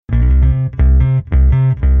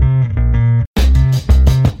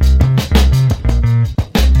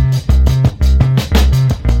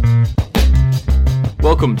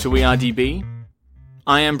Welcome to ERDB.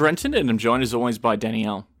 I am Brenton and I'm joined as always by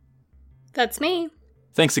Danielle. That's me.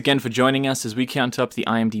 Thanks again for joining us as we count up the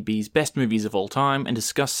IMDb's best movies of all time and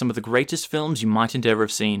discuss some of the greatest films you mightn't ever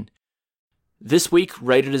have seen. This week,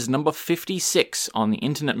 rated as number 56 on the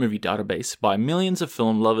Internet Movie Database by millions of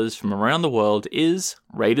film lovers from around the world is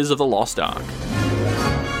Raiders of the Lost Ark.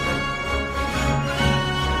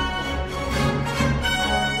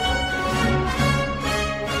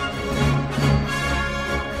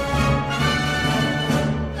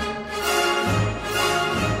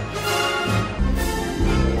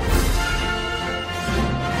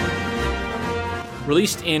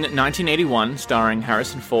 Released in 1981, starring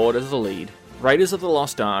Harrison Ford as the lead, Raiders of the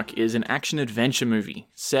Lost Ark is an action-adventure movie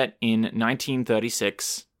set in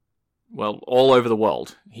 1936, well, all over the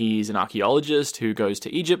world. He's an archaeologist who goes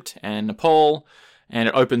to Egypt and Nepal, and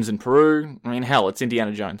it opens in Peru. I mean, hell, it's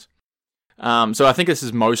Indiana Jones. So I think this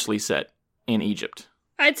is mostly set in Egypt.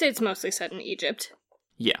 I'd say it's mostly set in Egypt.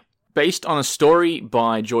 Yeah. Based on a story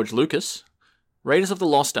by George Lucas, Raiders of the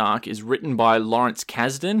Lost Ark is written by Lawrence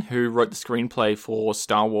Kasdan, who wrote the screenplay for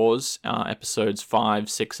Star Wars episodes 5,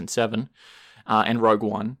 6, and 7, and Rogue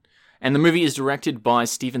One. And the movie is directed by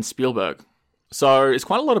Steven Spielberg. So it's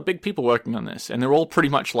quite a lot of big people working on this, and they're all pretty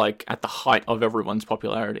much like at the height of everyone's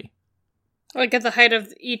popularity. Like at the height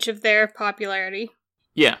of each of their popularity?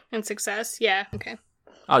 Yeah. And success? Yeah, okay.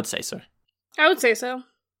 I would say so. I would say so.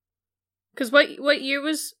 Because what year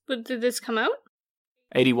did this come out?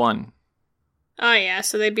 81. Oh yeah,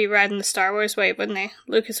 so they'd be riding the Star Wars wave, wouldn't they?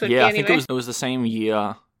 Lucas would be anyway. anyway. I think it was the same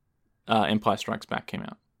year Empire Strikes Back came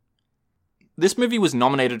out. This movie was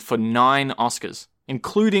nominated for 9 Oscars,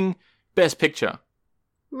 including Best Picture.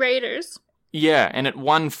 Raiders? Yeah, and it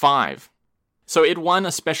won 5. So it won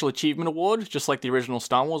a Special Achievement Award, just like the original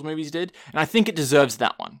Star Wars movies did, and I think it deserves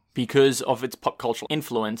that one, because of its pop cultural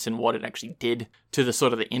influence and what it actually did to the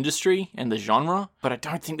sort of the industry and the genre, but I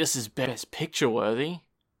don't think this is Best Picture worthy.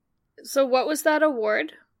 So what was that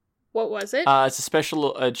award? What was it? It's a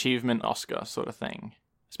Special Achievement Oscar sort of thing.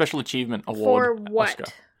 Special Achievement Award. For what?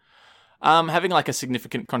 Oscar. Having like a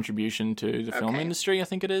significant contribution to the film industry, I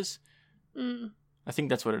think it is. Mm. I think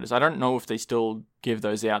that's what it is. I don't know if they still give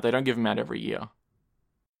those out. They don't give them out every year.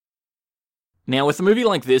 Now, with a movie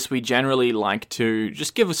like this, we generally like to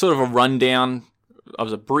just give a sort of a rundown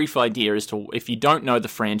of a brief idea as to, if you don't know the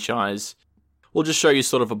franchise, we'll just show you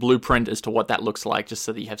sort of a blueprint as to what that looks like, just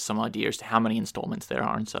so that you have some idea as to how many installments there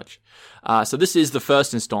are and such. So this is the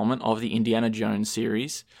first installment of the Indiana Jones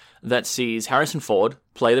series that sees Harrison Ford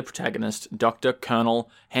play the protagonist, Dr. Colonel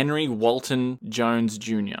Henry Walton Jones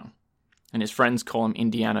Jr., and his friends call him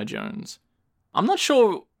Indiana Jones. I'm not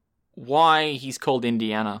sure why he's called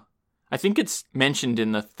Indiana. I think it's mentioned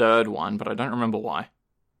in the third one, but I don't remember why.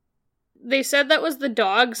 They said that was the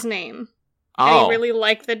dog's name. Oh. And he really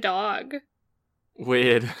liked the dog.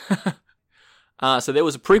 Weird. So there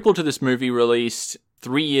was a prequel to this movie released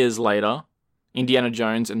 3 years later, Indiana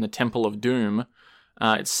Jones and the Temple of Doom.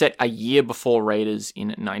 It's set a year before Raiders in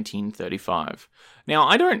 1935. Now,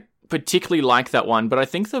 I don't particularly like that one, but I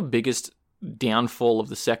think the biggest downfall of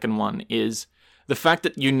the second one is the fact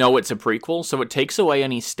that you know it's a prequel, so it takes away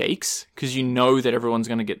any stakes, because you know that everyone's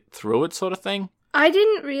going to get through it, sort of thing. I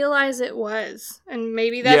didn't realize it was, and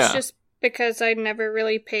maybe that's just because I never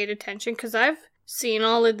really paid attention, because I've seen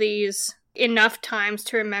all of these enough times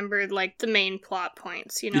to remember, like, the main plot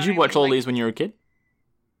points, you know. Did you watch all these when you were a kid?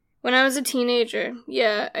 When I was a teenager,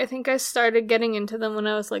 yeah. I think I started getting into them when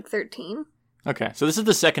I was, like, 13. Okay, so this is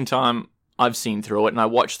the second time I've seen through it, and I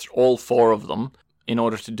watched all 4 of them in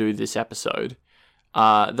order to do this episode.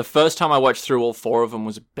 The first time I watched through all 4 of them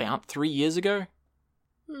was about 3 years ago.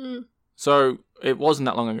 So it wasn't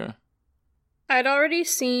that long ago. I'd already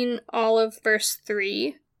seen all of verse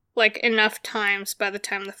 3, like, enough times by the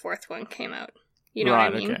time the 4th one came out. You know what I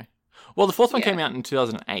mean? Right, okay. Well, the 4th one came out in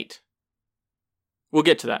 2008. We'll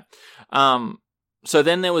get to that. So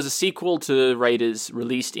then there was a sequel to Raiders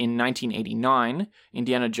released in 1989,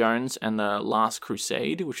 Indiana Jones and the Last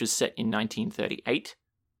Crusade, which is set in 1938.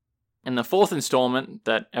 And the 4th installment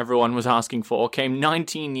that everyone was asking for came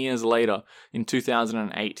 19 years later in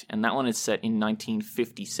 2008, and that one is set in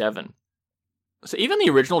 1957. So even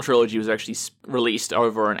the original trilogy was actually released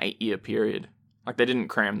over an 8-year period. Like, they didn't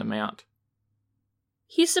cram them out.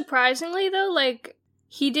 He surprisingly, though, like,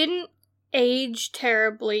 he didn't age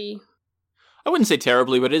terribly. I wouldn't say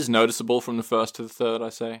terribly, but it is noticeable from the first to the third, I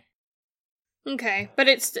say. Okay, but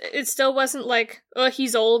it still wasn't like, oh,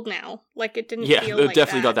 he's old now. Like, it didn't feel like that. Yeah,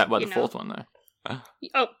 definitely got that by the 4th one, though.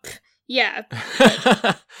 Oh, yeah.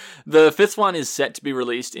 The 5th one is set to be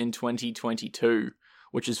released in 2022,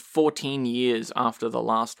 which is 14 years after the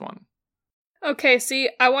last one. Okay, see,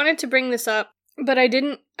 I wanted to bring this up, but I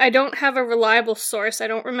don't have a reliable source. I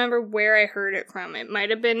don't remember where I heard it from. It might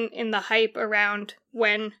have been in the hype around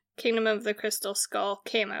when Kingdom of the Crystal Skull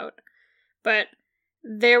came out. But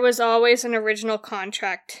there was always an original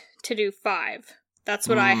contract to do 5. That's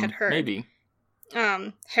what I had heard. Maybe.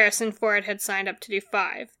 Harrison Ford had signed up to do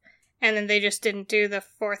 5. And then they just didn't do the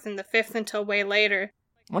 4th and the 5th until way later.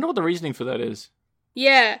 I wonder what the reasoning for that is.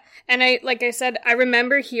 Yeah, and like I said, I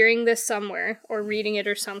remember hearing this somewhere, or reading it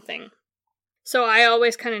or something. So I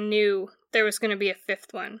always kind of knew there was going to be a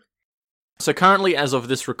 5th one. So currently, as of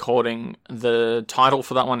this recording, the title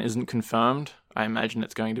for that one isn't confirmed. I imagine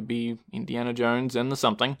it's going to be Indiana Jones and the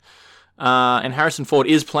something. And Harrison Ford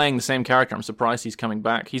is playing the same character. I'm surprised he's coming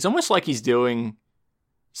back. He's almost like he's doing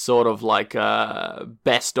sort of like a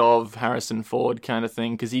best of Harrison Ford kind of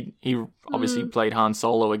thing, because he obviously played Han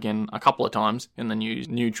Solo again a couple of times in the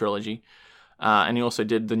new trilogy. And he also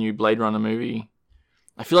did the new Blade Runner movie.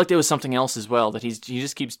 I feel like there was something else as well, that he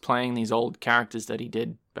just keeps playing these old characters that he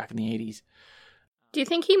did back in the 80s. Do you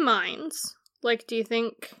think he minds? Like, do you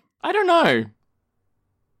think... I don't know.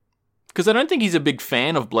 Because I don't think he's a big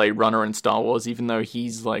fan of Blade Runner and Star Wars, even though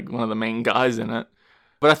he's like one of the main guys in it.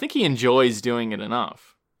 But I think he enjoys doing it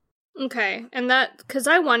enough. Okay, and that... Because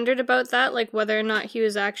I wondered about that, like, whether or not he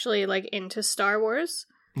was actually, like, into Star Wars.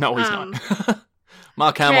 No, he's not.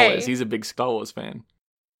 Mark Hamill is. He's a big Star Wars fan.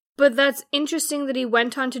 But that's interesting that he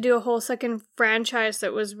went on to do a whole second franchise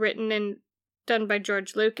that was written and done by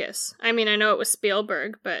George Lucas. I mean, I know it was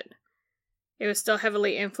Spielberg, but it was still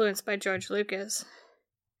heavily influenced by George Lucas.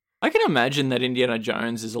 I can imagine that Indiana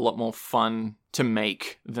Jones is a lot more fun to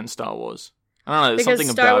make than Star Wars. I don't know, there's something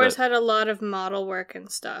about it. Because Star Wars had a lot of model work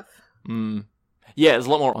and stuff. Yeah, there's a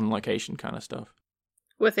lot more on location kind of stuff.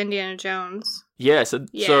 With Indiana Jones. Yeah,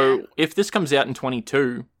 so if this comes out in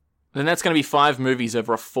 22, then that's going to be 5 movies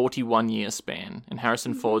over a 41-year span, and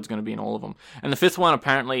Harrison Ford's going to be in all of them. And the 5th one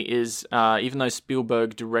apparently is, even though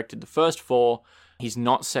Spielberg directed the first 4, he's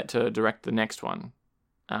not set to direct the next one.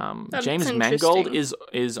 James Mangold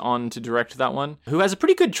is on to direct that one, who has a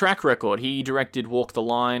pretty good track record. He directed Walk the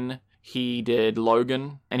Line, he did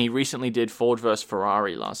Logan, and he recently did Ford vs.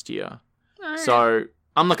 Ferrari last year. Right. So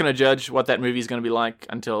I'm not going to judge what that movie is going to be like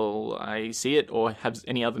until I see it or have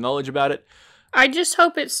any other knowledge about it. I just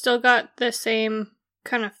hope it's still got the same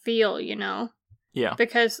kind of feel, you know? Yeah.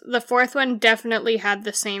 Because the 4th one definitely had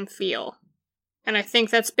the same feel. And I think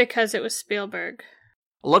that's because it was Spielberg.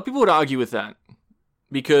 A lot of people would argue with that,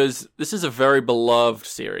 because this is a very beloved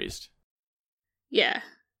series. Yeah.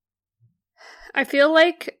 I feel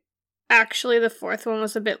like, actually, the 4th one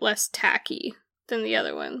was a bit less tacky than the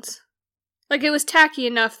other ones. Like, it was tacky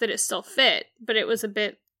enough that it still fit, but it was a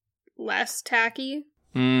bit less tacky.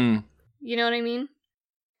 You know what I mean?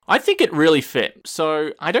 I think it really fit.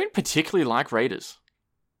 So, I don't particularly like Raiders.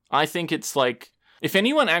 I think it's like, if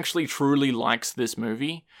anyone actually truly likes this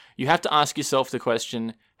movie, you have to ask yourself the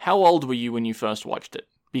question, how old were you when you first watched it?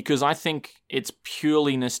 Because I think it's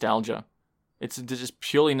purely nostalgia. It's just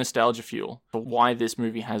purely nostalgia fuel for why this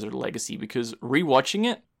movie has a legacy. Because rewatching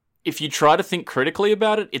it, if you try to think critically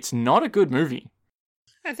about it, it's not a good movie.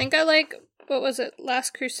 I think I like... What was it?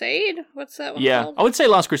 Last Crusade? What's that one called? I would say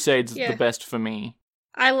Last Crusade's the best for me.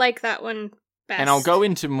 I like that one best. And I'll go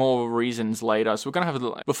into more reasons later. So we're going to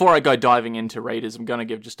have before I go diving into Raiders, I'm going to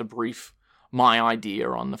give just a brief my idea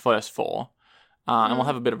on the first 4. And we'll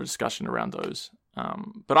have a bit of a discussion around those.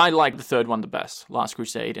 But I like the 3rd one the best, Last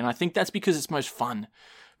Crusade. And I think that's because it's most fun.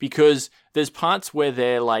 Because there's parts where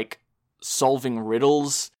they're like solving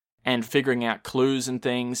riddles and figuring out clues and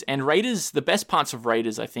things. And Raiders, the best parts of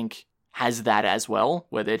Raiders, I think, has that as well,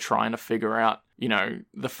 where they're trying to figure out, you know,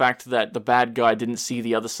 the fact that the bad guy didn't see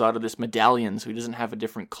the other side of this medallion, so he doesn't have a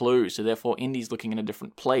different clue, so therefore Indy's looking in a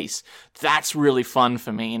different place. That's really fun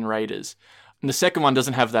for me in Raiders. And the second one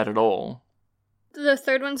doesn't have that at all. The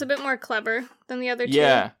 3rd one's a bit more clever than the other 2.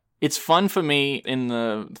 Yeah. It's fun for me in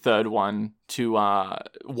the 3rd one to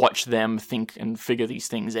watch them think and figure these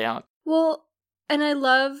things out. Well, and I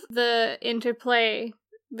love the interplay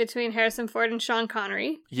between Harrison Ford and Sean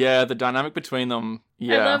Connery. Yeah, the dynamic between them.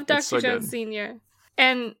 Yeah, I love Dr. Jones Sr.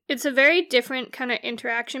 And it's a very different kind of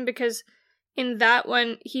interaction, because in that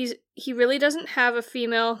one, he really doesn't have a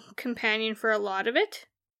female companion for a lot of it.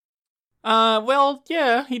 Well,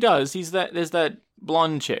 yeah, he does. There's that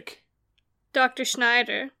blonde chick. Dr.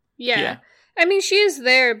 Schneider. Yeah. I mean, she is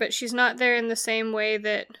there, but she's not there in the same way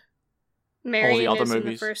that Marion is in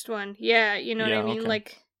the first one. Yeah, you know what I mean? Okay.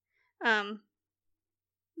 Like,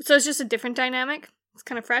 so it's just a different dynamic. It's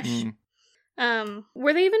kind of fresh.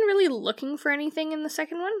 Were they even really looking for anything in the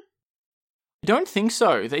second one? I don't think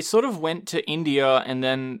so. They sort of went to India and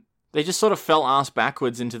then they just sort of fell ass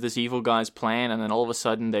backwards into this evil guy's plan, and then all of a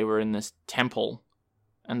sudden they were in this temple,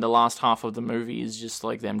 and the last half of the movie is just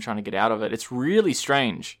like them trying to get out of it. It's really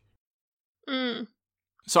strange.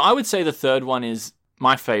 So I would say the third one is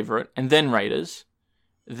my favorite, and then Raiders,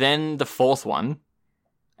 then the fourth one,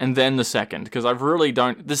 and then the second, because I really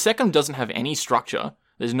don't... The second doesn't have any structure.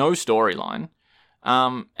 There's no storyline.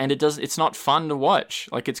 And it's not fun to watch.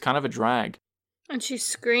 Like, it's kind of a drag. And she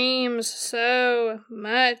screams so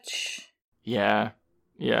much. Yeah.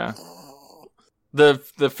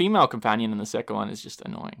 The female companion in the second one is just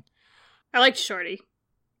annoying. I liked Shorty.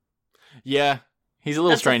 Yeah, he's a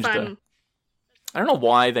little strange though. I don't know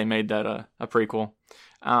why they made that a prequel.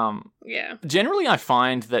 Yeah. Generally, I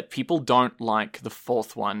find that people don't like the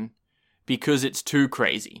fourth one because it's too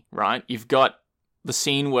crazy, right? You've got the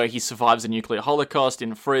scene where he survives a nuclear holocaust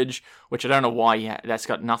in a fridge, which I don't know why that's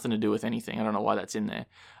got nothing to do with anything. I don't know why that's in there.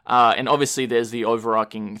 And obviously there's the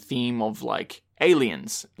overarching theme of, like,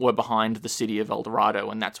 aliens were behind the city of El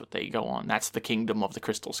Dorado, and that's what they go on. That's the kingdom of the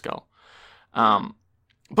Crystal Skull.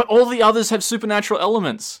 But all the others have supernatural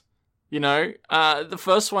elements, you know? The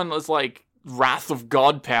first one was, like, Wrath of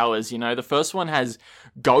God powers, you know? The first one has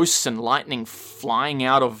ghosts and lightning flying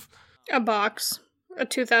out of... a box. A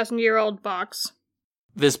 2,000-year-old box.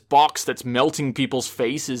 This box that's melting people's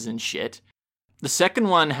faces and shit. The second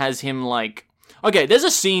one has him, like... Okay, there's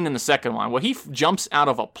a scene in the second one where he jumps out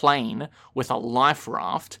of a plane with a life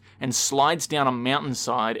raft and slides down a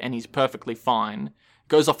mountainside and he's perfectly fine.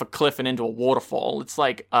 Goes off a cliff and into a waterfall. It's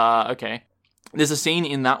like, okay. There's a scene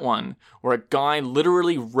in that one where a guy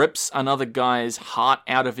literally rips another guy's heart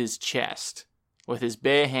out of his chest with his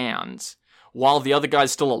bare hands while the other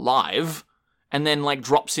guy's still alive, and then, like,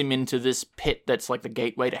 drops him into this pit that's, like, the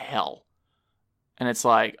gateway to hell. And it's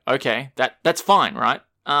like, okay, that's fine, right?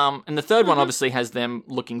 And the third one obviously has them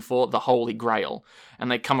looking for the Holy Grail, and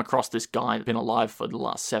they come across this guy that's been alive for the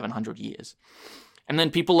last 700 years. And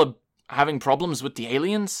then people are having problems with the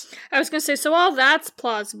aliens. I was going to say, so all that's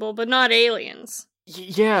plausible, but not aliens.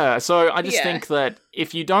 Yeah, so I just think that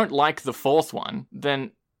if you don't like the fourth one,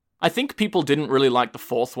 then I think people didn't really like the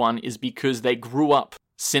fourth one is because they grew up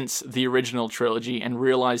since the original trilogy and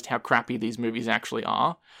realized how crappy these movies actually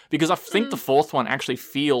are. Because I think the fourth one actually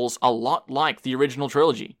feels a lot like the original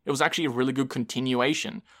trilogy. It was actually a really good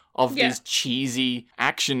continuation of these cheesy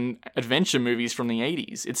action adventure movies from the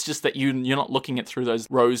 80s. It's just that you're not looking at through those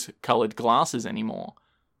rose-colored glasses anymore.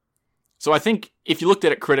 So I think if you looked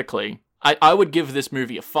at it critically, I would give this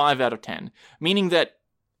movie a 5 out of 10, meaning that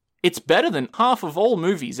it's better than half of all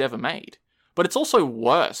movies ever made. But it's also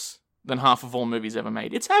worse than half of all movies ever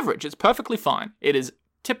made. It's average. It's perfectly fine. It is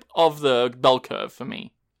tip of the bell curve for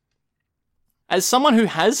me. As someone who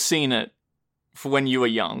has seen it for when you were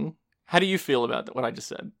young, how do you feel about what I just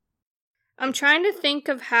said? I'm trying to think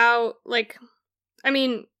of how, like, I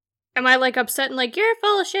mean, am I, like, upset and like, you're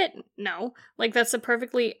full of shit? No. Like, that's a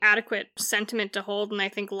perfectly adequate sentiment to hold, and I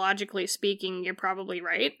think logically speaking, you're probably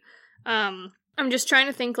right. I'm just trying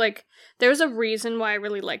to think, like, there's a reason why I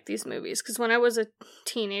really like these movies, because when I was a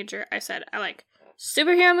teenager, I said, I like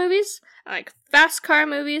superhero movies, I like fast car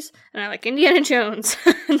movies, and I like Indiana Jones.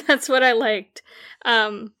 And that's what I liked.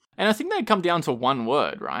 And I think they come down to one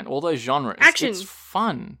word, right? All those genres. Action. It's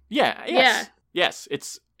fun. Yeah, yes. Yeah.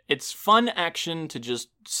 Yes, it's fun action to just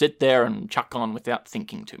sit there and chuck on without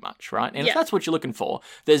thinking too much, right? And if that's what you're looking for,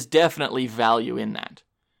 there's definitely value in that.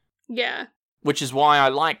 Yeah. Which is why I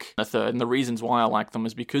like the third, and the reasons why I like them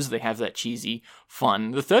is because they have that cheesy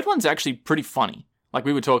fun. The third one's actually pretty funny. Like,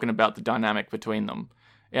 we were talking about the dynamic between them.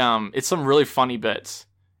 It's some really funny bits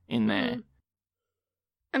in there.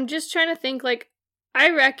 I'm just trying to think, like,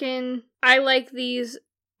 I reckon I like these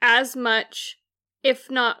as much,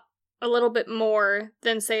 if not a little bit more,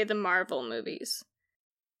 than, say, the Marvel movies.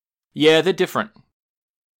 Yeah, they're different.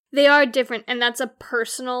 They are different, and that's a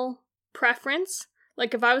personal preference.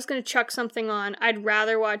 Like, if I was going to chuck something on, I'd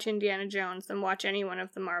rather watch Indiana Jones than watch any one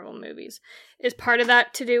of the Marvel movies. Is part of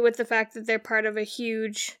that to do with the fact that they're part of a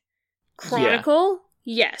huge chronicle?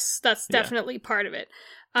 Yeah. Yes, that's definitely part of it.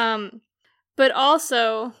 But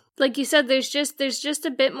also, like you said, there's just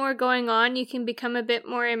a bit more going on. You can become a bit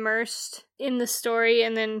more immersed in the story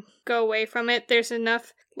and then go away from it. There's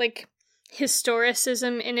enough, like,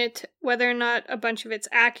 historicism in it, whether or not a bunch of it's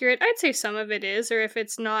accurate. I'd say some of it is, or if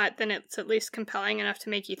it's not, then it's at least compelling enough to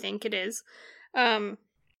make you think it is. I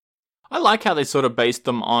like how they sort of based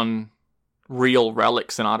them on real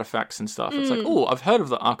relics and artifacts and stuff. It's like, oh, I've heard of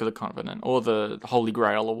the Ark of the Covenant or the Holy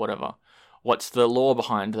Grail or whatever. What's the lore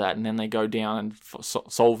behind that? And then they go down and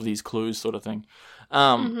solve these clues, sort of thing.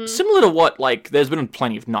 Similar to what, like, there's been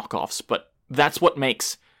plenty of knockoffs, but that's what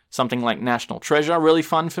makes something like National Treasure really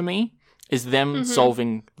fun for me is them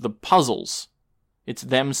solving the puzzles. It's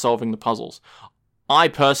them solving the puzzles. I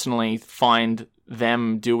personally find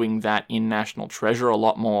them doing that in National Treasure a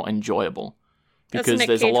lot more enjoyable. Because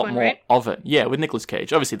there's a lot more of it. Yeah, with Nicolas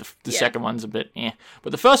Cage. Obviously, the second one's a bit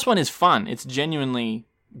but the first one is fun. It's genuinely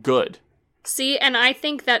good. See, and I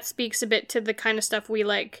think that speaks a bit to the kind of stuff we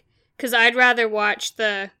like. Because I'd rather watch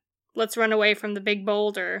the let's run away from the big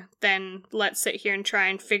boulder than let's sit here and try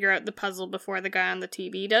and figure out the puzzle before the guy on the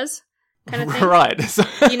TV does. Kind of thing. Right.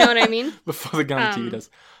 You know what I mean? Before the guy on the TV does.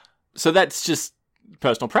 So that's just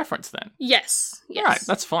personal preference then? Yes. All right,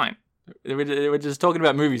 that's fine. We're just talking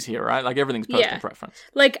about movies here, right? Like, everything's personal preference.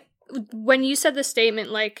 Like, when you said the statement,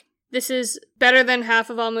 like, this is better than half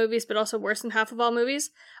of all movies, but also worse than half of all movies,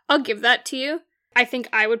 I'll give that to you. I think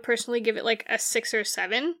I would personally give it, like, a 6 or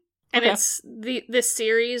 7. And it's this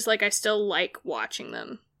series, like, I still like watching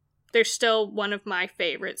them. They're still one of my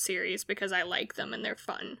favorite series because I like them and they're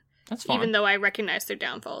fun. That's fine. Even though I recognize their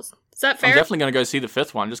downfalls. Is that fair? I'm definitely going to go see the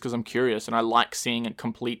 5th one just because I'm curious and I like seeing a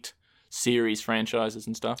complete series franchises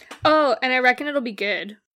and stuff. Oh, and I reckon it'll be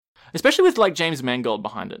good. Especially with, like, James Mangold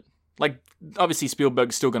behind it. Like, obviously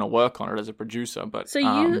Spielberg's still going to work on it as a producer, but... So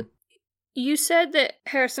you said that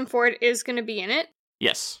Harrison Ford is going to be in it?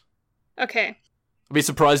 Yes. Okay. I'd be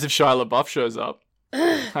surprised if Shia LaBeouf shows up.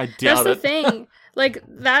 I doubt That's the it. thing. Like,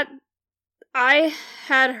 that... I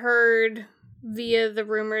had heard via the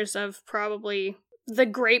rumors of probably the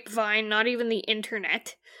grapevine, not even the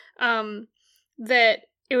internet, that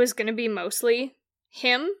it was going to be mostly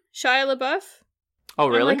him, Shia LaBeouf. Oh,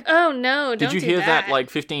 really? I'm like, oh, no, don't do that. Did you hear that, like,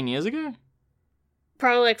 15 years ago?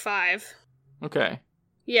 Probably, like, 5. Okay.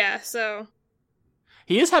 Yeah, so...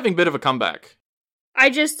 He is having a bit of a comeback. I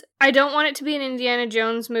don't want it to be an Indiana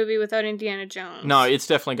Jones movie without Indiana Jones. No, it's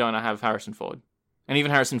definitely going to have Harrison Ford. And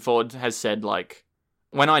even Harrison Ford has said, like,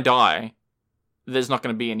 when I die, there's not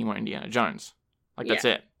going to be any more Indiana Jones. Like, that's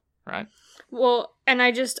it, right? Well, and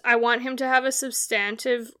I want him to have a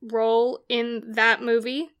substantive role in that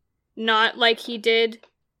movie, not like he did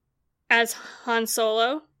as Han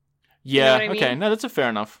Solo. Yeah, you know okay. I mean? No, that's a fair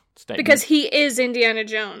enough statement. Because he is Indiana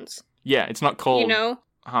Jones. Yeah, it's not called, you know?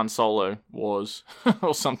 Han Solo Wars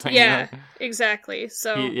or something. Yeah, you know? exactly.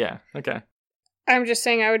 So yeah, okay. I'm just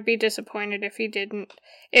saying I would be disappointed if he didn't,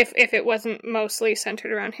 if it wasn't mostly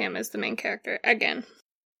centered around him as the main character again.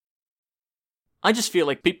 I just feel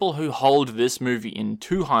like people who hold this movie in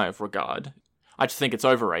too high of regard, I just think it's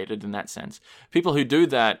overrated in that sense. People who do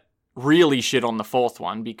that really shit on the 4th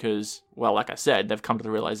one because, well, like I said, they've come to the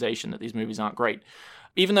realization that these movies aren't great.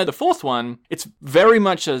 Even though the 4th one, it's very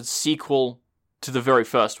much a sequel to the very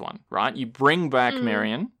first one, right? You bring back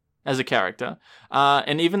Marion as a character,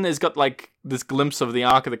 and even there's got, like, this glimpse of the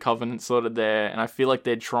Ark of the Covenant sort of there, and I feel like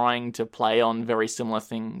they're trying to play on very similar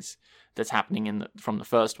things that's happening from the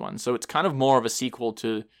first one. So it's kind of more of a sequel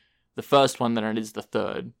to the first one than it is the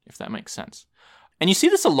third, if that makes sense. And you see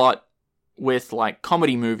this a lot with, like,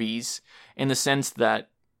 comedy movies, in the sense that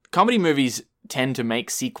comedy movies tend to make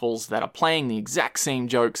sequels that are playing the exact same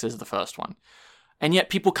jokes as the first one. And yet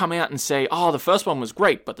people come out and say, oh, the first one was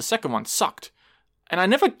great, but the second one sucked. And I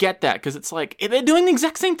never get that, because it's like, they're doing the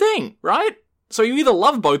exact same thing, right? So you either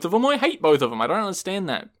love both of them or hate both of them. I don't understand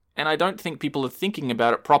that. And I don't think people are thinking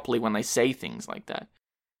about it properly when they say things like that.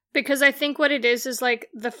 Because I think what it is like,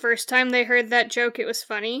 the first time they heard that joke, it was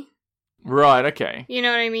funny. Right, okay. You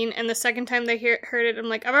know what I mean? And the second time they heard it, I'm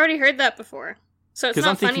like, I've already heard that before. So it's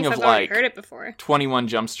not funny if I've already heard it before. 21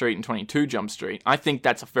 Jump Street and 22 Jump Street. I think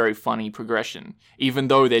that's a very funny progression, even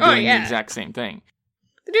though they're doing the exact same thing.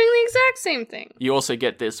 They're doing the exact same thing. You also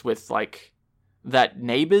get this with, like, that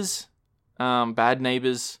Neighbours, Bad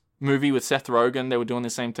Neighbours movie with Seth Rogen. They were doing the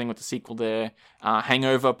same thing with the sequel there.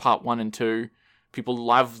 Hangover Part 1 and 2. People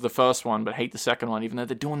love the first one but hate the second one, even though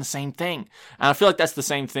they're doing the same thing. And I feel like that's the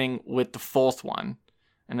same thing with the 4th one.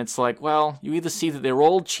 And it's like, well, you either see that they're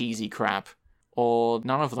all cheesy crap, or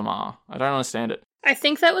none of them are. I don't understand it. I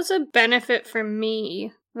think that was a benefit for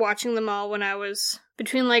me watching them all when I was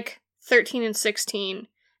between, like, 13 and 16,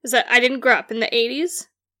 is that I didn't grow up in the 80s.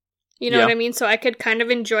 You know what I mean? So I could kind of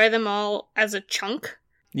enjoy them all as a chunk.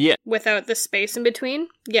 Yeah. Without the space in between.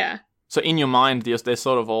 Yeah. So in your mind, they're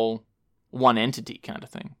sort of all one entity kind of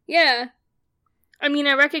thing. Yeah. I mean,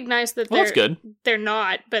 I recognize that that's good. They're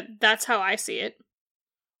not, but that's how I see it.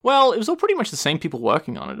 Well, it was all pretty much the same people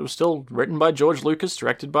working on it. It was still written by George Lucas,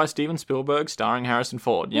 directed by Steven Spielberg, starring Harrison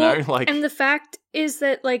Ford, you know? Like, and the fact is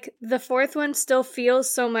that, like, the 4th one still feels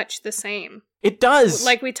so much the same. It does!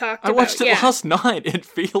 Like we talked about. I watched it last night. It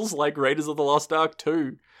feels like Raiders of the Lost Ark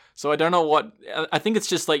 2. So I don't know what... I think it's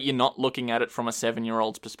just like you're not looking at it from a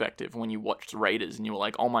 7-year-old's perspective when you watched Raiders and you were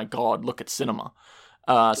like, oh my god, look at cinema.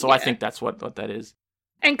 So I think that's what that is.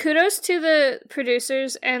 And kudos to the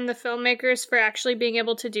producers and the filmmakers for actually being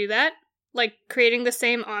able to do that. Like, creating the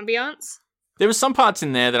same ambiance. There were some parts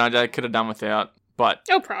in there that I could have done without, but...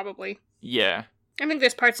 Oh, probably. Yeah. I think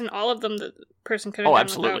there's parts in all of them that the person could have done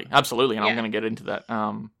absolutely. without. Absolutely, and I'm going to get into that.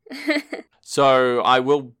 So I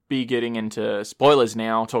will be getting into spoilers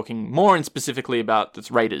now, talking more and specifically about the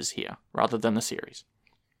Raiders here, rather than the series.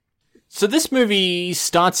 So this movie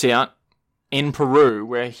starts out in Peru,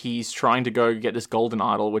 where he's trying to go get this golden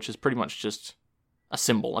idol, which is pretty much just a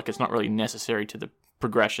symbol. Like, it's not really necessary to the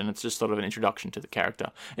progression. It's just sort of an introduction to the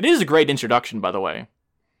character. It is a great introduction, by the way,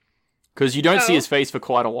 because you don't see his face for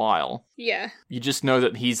quite a while. Yeah. You just know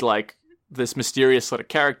that he's, like, this mysterious sort of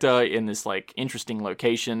character in this, like, interesting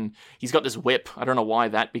location. He's got this whip. I don't know why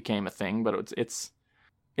that became a thing, but it's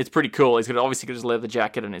pretty cool. He's obviously got his leather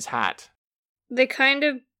jacket and his hat. They kind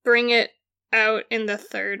of bring it out in the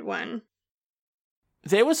third one.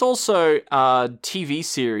 There was also a TV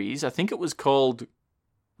series, I think it was called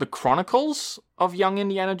The Chronicles of Young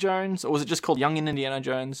Indiana Jones, or was it just called Young Indiana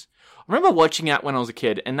Jones? I remember watching that when I was a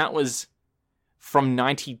kid, and that was from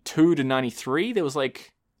 92 to 93. There was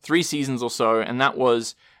like 3 seasons or so, and that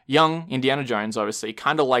was young Indiana Jones, obviously,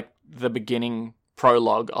 kind of like the beginning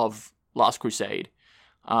prologue of Last Crusade.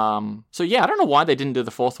 So yeah, I don't know why they didn't do the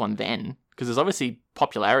 4th one then, because there's obviously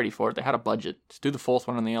popularity for it. They had a budget to do the 4th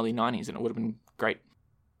one in the early 90s, and it would have been great.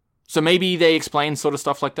 So maybe they explain sort of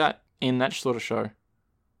stuff like that in that sort of show.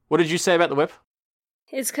 What did you say about the whip?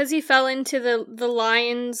 It's because he fell into the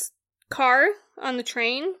lion's car on the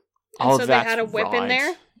train. And so they had a whip in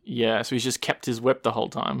there. Yeah, so he's just kept his whip the whole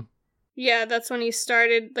time. Yeah, that's when he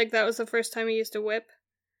started. Like, that was the first time he used a whip.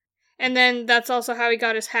 And then that's also how he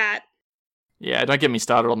got his hat. Yeah, don't get me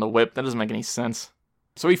started on the whip. That doesn't make any sense.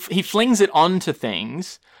 So he flings it onto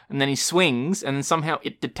things, and then he swings, and then somehow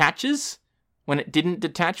it detaches when it didn't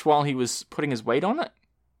detach while he was putting his weight on it.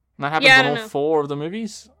 And that happens in all 4 of the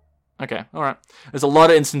movies? Okay, alright. There's a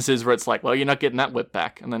lot of instances where it's like, well, you're not getting that whip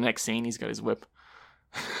back. And the next scene, he's got his whip.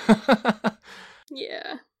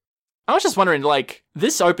 Yeah. I was just wondering, like,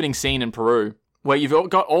 this opening scene in Peru, where you've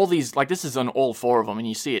got all these, like, this is on all 4 of them, and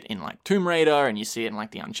you see it in, like, Tomb Raider, and you see it in,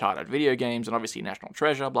 like, the Uncharted video games, and obviously National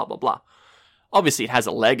Treasure, blah, blah, blah. Obviously, it has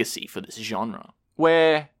a legacy for this genre,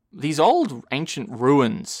 where these old ancient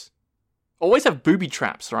ruins always have booby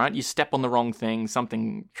traps, right? You step on the wrong thing,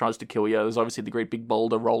 something tries to kill you. There's obviously the great big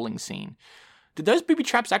boulder rolling scene. Did those booby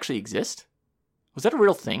traps actually exist? Was that a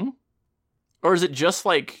real thing? Or is it just,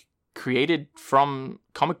 like, created from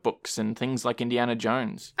comic books and things like Indiana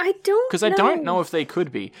Jones? I don't know. Because I don't know if they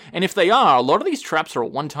could be. And if they are, a lot of these traps are a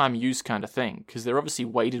one-time use kind of thing, because they're obviously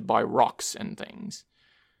weighted by rocks and things.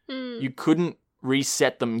 You couldn't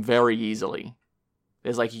reset them very easily.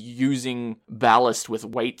 There's like using ballast with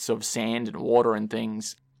weights of sand and water and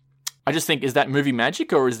things. I just think, is that movie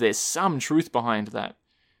magic, or is there some truth behind that?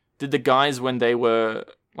 Did the guys, when they were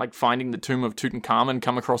like finding the tomb of Tutankhamun,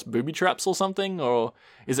 come across booby traps or something? Or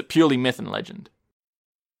is it purely myth and legend?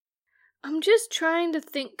 I'm just trying to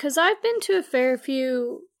think, because I've been to a fair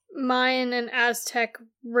few Mayan and Aztec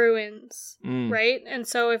ruins, right? And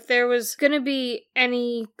so if there was going to be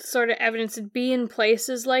any sort of evidence, it'd be in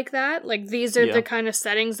places like that. Like, these are the kind of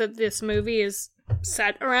settings that this movie is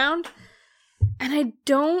set around. And I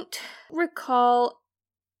don't recall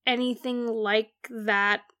anything like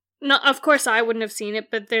that. No, of course I wouldn't have seen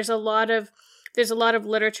it, but there's a lot of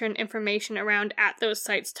literature and information around at those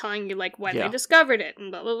sites telling you, like, when they discovered it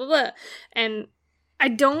and blah, blah, blah, blah. And I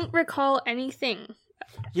don't recall anything.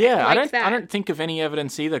 Yeah, like I don't think of any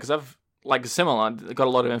evidence either, because I've, like, similar, got a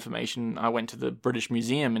lot of information. I went to the British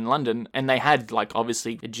Museum in London, and they had, like,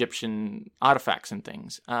 obviously Egyptian artifacts and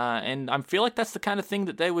things. And I feel like that's the kind of thing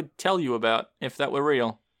that they would tell you about if that were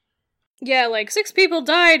real. Yeah, like, 6 people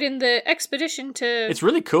died in the expedition to... It's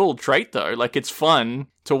really cool trait, though. Like, it's fun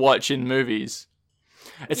to watch in movies.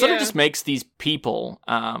 It sort of just makes these people,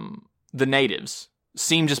 the natives,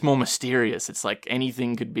 seem just more mysterious. It's like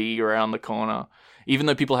anything could be around the corner. Even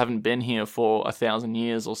though people haven't been here for 1,000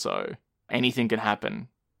 years or so, anything could happen.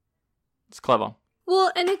 It's clever.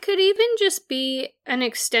 Well, and it could even just be an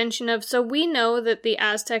extension of... So we know that the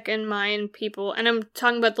Aztec and Mayan people, and I'm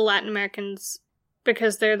talking about the Latin Americans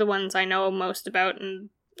because they're the ones I know most about, and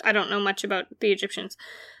I don't know much about the Egyptians.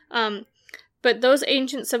 But those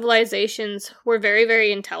ancient civilizations were very,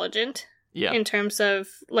 very intelligent. Yeah. In terms of,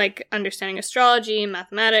 like, understanding astrology,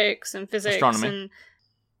 mathematics, and physics. Astronomy.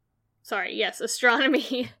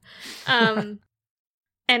 Astronomy.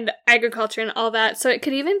 and agriculture and all that. So it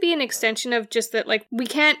could even be an extension of just that, like, we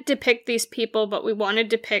can't depict these people, but we want to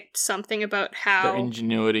depict something about how... Their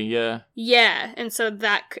ingenuity, yeah. Yeah, and so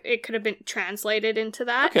that it could have been translated into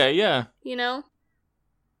that. Okay, yeah. You know?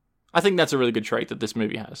 I think that's a really good trait that this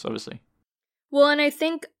movie has, obviously. Well, and I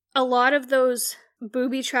think a lot of those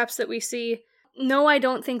booby traps that we see, no, I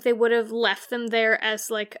don't think they would have left them there as,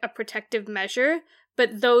 like, a protective measure.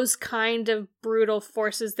 But those kind of brutal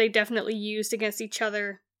forces they definitely used against each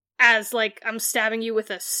other as, like, I'm stabbing you with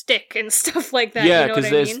a stick and stuff like that. Yeah, you know because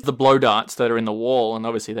there's the blow darts that are in the wall, and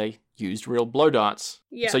obviously they used real blow darts.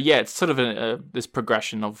 Yeah. So yeah, it's sort of this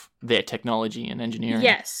progression of their technology and engineering.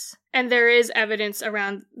 Yes. And there is evidence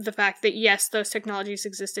around the fact that, yes, those technologies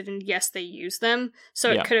existed and yes, they used them.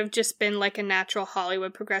 So it could have just been like a natural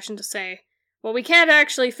Hollywood progression to say, well, we can't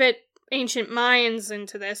actually fit ancient Mayans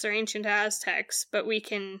into this or ancient Aztecs, but we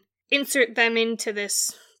can insert them into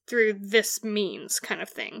this through this means kind of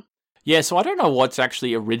thing. Yeah, so I don't know what's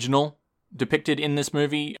actually original depicted in this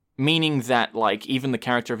movie, meaning that, like, even the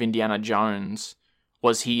character of Indiana Jones,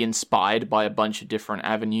 was he inspired by a bunch of different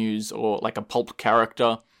avenues or like a pulp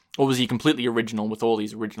character, or was he completely original with all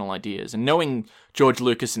these original ideas? And knowing George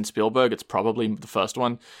Lucas and Spielberg, it's probably the first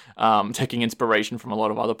one, taking inspiration from a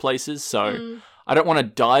lot of other places, so... I don't want to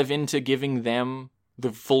dive into giving them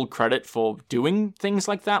the full credit for doing things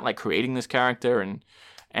like that, like creating this character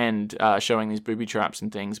and showing these booby traps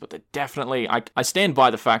and things, but they definitely, I stand by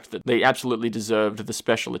the fact that they absolutely deserved the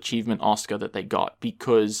Special Achievement Oscar that they got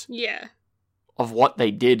because of what they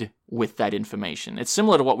did with that information. It's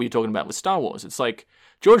similar to what we were talking about with Star Wars. It's like,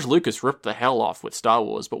 George Lucas ripped the hell off with Star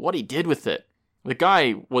Wars, but what he did with it, the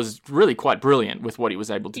guy was really quite brilliant with what he was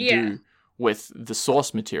able to do with the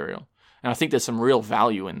source material. And I think there's some real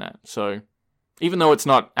value in that. So even though it's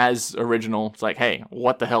not as original, it's like, hey,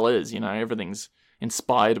 what the hell is? You know, everything's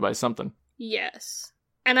inspired by something. Yes.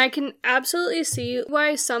 And I can absolutely see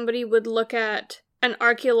why somebody would look at an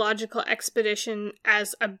archaeological expedition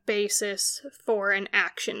as a basis for an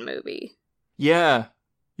action movie. Yeah.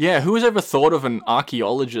 Yeah, who has ever thought of an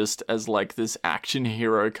archaeologist as like this action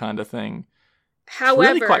hero kind of thing? However,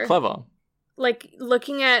 it's really quite clever. Like,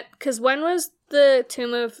 looking at... Because when was the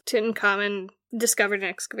tomb of Tutankhamun discovered and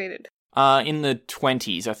excavated? In the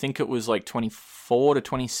 20s. I think it was like 24 to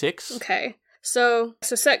 26. Okay. So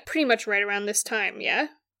set pretty much right around this time, yeah?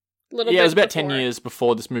 It was about 10 years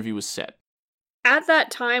before this movie was set. At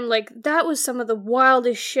that time, like, that was some of the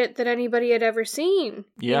wildest shit that anybody had ever seen.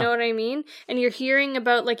 Yeah. You know what I mean? And you're hearing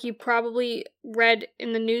about, like, you probably read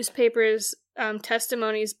in the newspapers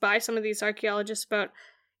testimonies by some of these archaeologists about,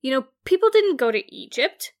 you know, people didn't go to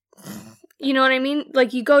Egypt. You know what I mean?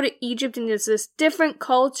 Like, you go to Egypt and there's this different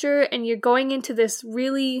culture and you're going into this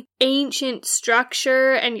really ancient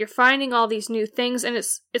structure and you're finding all these new things and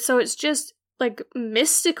it's just, like,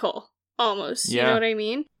 mystical, almost. Yeah. You know what I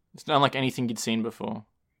mean? It's not like anything you'd seen before.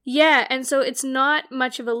 Yeah, and so it's not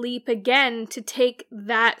much of a leap, again, to take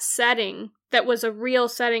that setting that was a real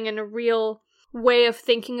setting and a real way of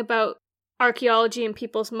thinking about archaeology in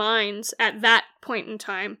people's minds at that point in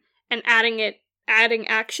time and adding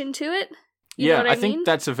action to it. You know what I mean? Think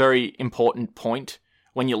that's a very important point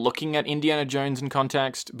when you're looking at Indiana Jones in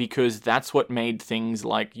context, because that's what made things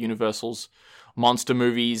like Universal's monster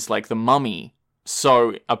movies like The Mummy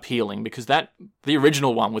so appealing, because the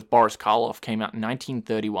original one with Boris Karloff came out in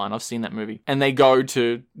 1931. I've seen that movie. And they go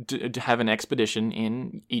to have an expedition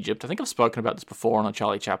in Egypt. I think I've spoken about this before on a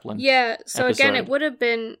Charlie Chaplin so episode. Again, it would have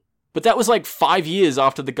been... But that was like 5 years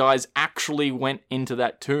after the guys actually went into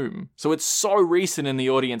that tomb. So it's so recent in the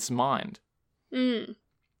audience's mind.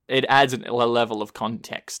 It adds a level of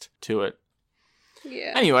context to it.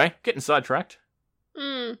 Yeah. Anyway, getting sidetracked.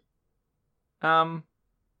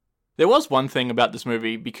 There was one thing about this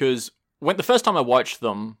movie, because when the first time I watched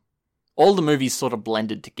them, all the movies sort of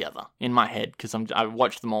blended together in my head, because I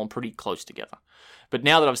watched them all pretty close together. But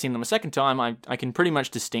now that I've seen them a second time, I can pretty much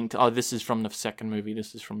distinct, this is from the second movie,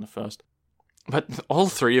 this is from the first. But all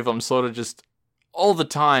three of them sort of just, all the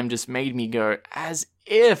time, just made me go, as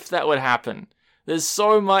if that would happen. There's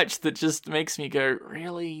so much that just makes me go,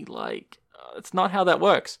 really? Like, it's not how that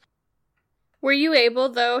works. Were you able,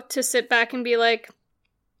 though, to sit back and be like,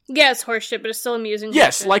 yeah, it's horseshit, but it's still amusing.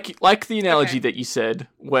 Yes, horseshit. like the analogy that you said,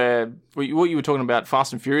 where what you were talking about,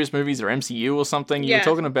 Fast and Furious movies or MCU or something, you were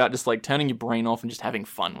talking about just like turning your brain off and just having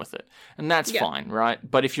fun with it. And that's fine, right?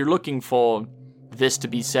 But if you're looking for this to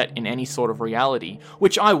be set in any sort of reality,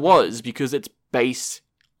 which I was, because it's based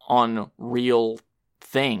on real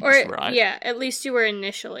things, right? Yeah, at least you were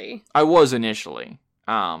initially. I was initially.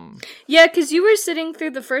 Yeah, because you were sitting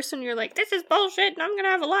through the first one, you're like, this is bullshit, and I'm going to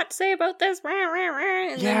have a lot to say about this.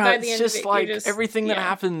 And then by the it's end just of it, like you're just, everything that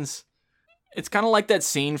happens. It's kind of like that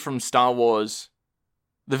scene from Star Wars,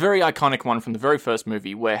 the very iconic one from the very first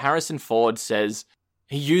movie, where Harrison Ford says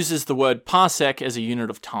he uses the word parsec as a unit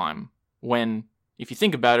of time, when, if you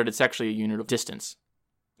think about it, it's actually a unit of distance.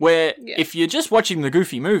 Where, if you're just watching the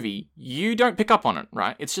Goofy movie, you don't pick up on it,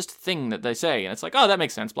 right? It's just a thing that they say, and it's like, oh, that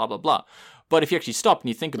makes sense, blah, blah, blah. But if you actually stop and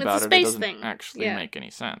you think about it, it doesn't actually make any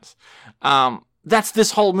sense. That's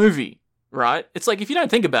this whole movie, right? It's like, if you don't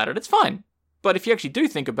think about it, it's fine. But if you actually do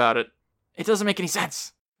think about it, it doesn't make any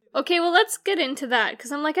sense. Okay, well, let's get into that,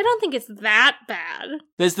 because I'm like, I don't think it's that bad.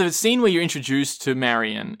 There's the scene where you're introduced to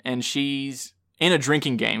Marion, and she's in a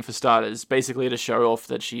drinking game, for starters, basically to show off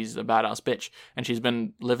that she's a badass bitch, and she's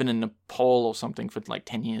been living in Nepal or something for like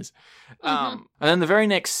 10 years. And then the very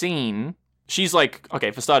next scene, she's like, okay,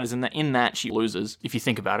 for starters, in that she loses, if you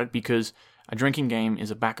think about it, because a drinking game is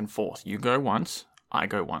a back and forth. You go once, I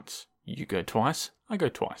go once. You go twice, I go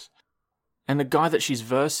twice. And the guy that she's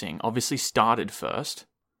versing obviously started first,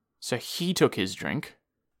 so he took his drink,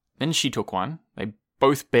 then she took one, they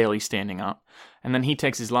both barely standing up, and then he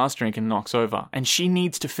takes his last drink and knocks over, and she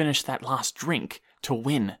needs to finish that last drink to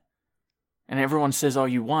win. And everyone says, oh,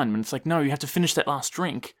 you won, and it's like, no, you have to finish that last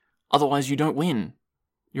drink, otherwise you don't win.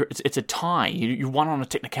 It's a tie, you won on a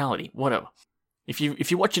technicality, whatever. If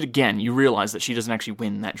you watch it again, you realize that she doesn't actually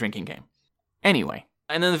win that drinking game. Anyway,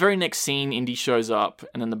 and then the very next scene, Indy shows up,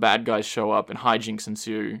 and then the bad guys show up, and hijinks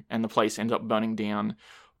ensue, and the place ends up burning down.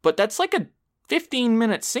 But that's like a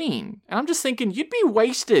 15-minute scene, and I'm just thinking, you'd be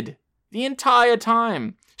wasted the entire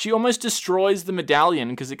time. She almost destroys the medallion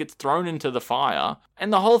because it gets thrown into the fire,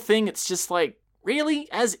 and the whole thing, it's just like, really?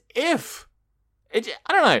 As if? I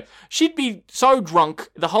don't know. She'd be so drunk,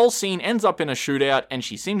 the whole scene ends up in a shootout, and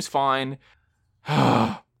she seems fine.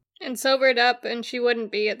 And sobered up, and she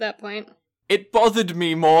wouldn't be at that point. It bothered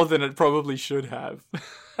me more than it probably should have.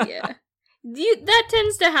 Yeah. That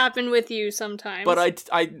tends to happen with you sometimes. But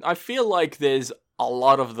I feel like there's a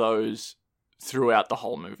lot of those throughout the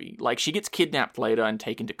whole movie. Like, she gets kidnapped later and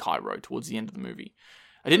taken to Cairo towards the end of the movie.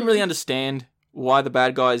 I didn't really understand why the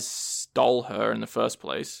bad guys stole her in the first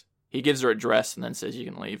place. He gives her a dress and then says you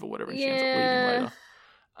can leave or whatever, and she ends up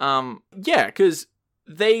leaving later. Yeah, because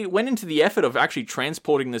they went into the effort of actually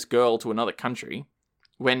transporting this girl to another country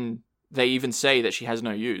when they even say that she has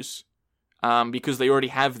no use. Because they already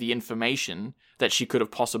have the information that she could have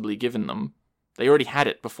possibly given them. They already had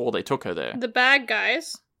it before they took her there. The bad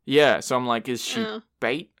guys? Yeah, so I'm like, is she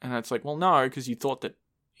bait? And it's like, well, no, because you thought that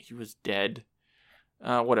he was dead.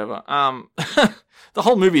 Whatever. The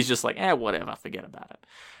whole movie is just like, whatever, forget about it.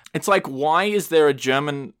 It's like, why is there a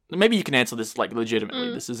German... Maybe you can answer this, like,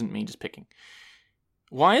 legitimately. This isn't me just picking.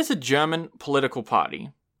 Why is a German political party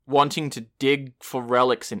wanting to dig for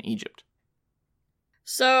relics in Egypt?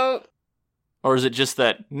 So... Or is it just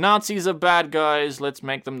that Nazis are bad guys, let's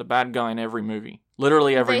make them the bad guy in every movie?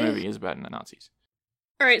 Literally every movie is about Nazis.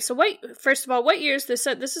 Alright, so first of all, what year is this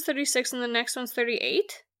set? This is 36 and the next one's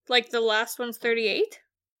 38? Like the last one's 38?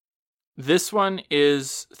 This one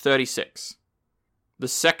is 36. The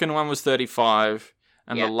second one was 35,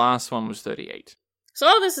 and the last one was 38. So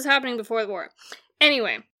all this is happening before the war.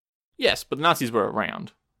 Anyway. Yes, but the Nazis were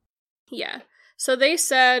around. Yeah. So they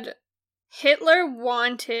said Hitler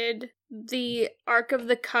wanted the Ark of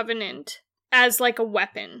the Covenant as like a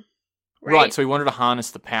weapon. Right, so he wanted to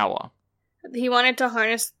harness the power. He wanted to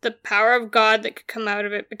harness the power of God that could come out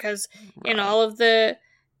of it because in all of the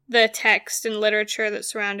text and literature that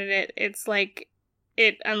surrounded it, it's like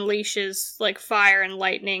it unleashes like fire and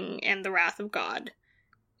lightning and the wrath of God.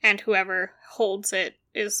 And whoever holds it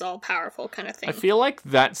is all powerful kind of thing. I feel like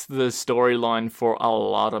that's the storyline for a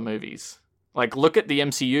lot of movies. Like, look at the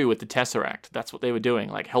MCU with the Tesseract. That's what they were doing,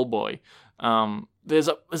 like Hellboy. There's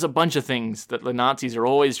a bunch of things that the Nazis are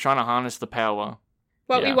always trying to harness the power.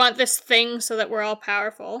 We want this thing so that we're all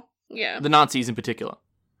powerful. Yeah. The Nazis in particular.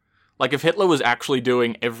 Like, if Hitler was actually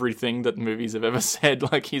doing everything that movies have ever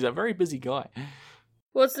said, like, he's a very busy guy.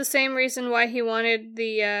 Well, it's the same reason why he wanted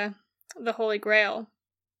the Holy Grail.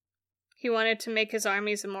 He wanted to make his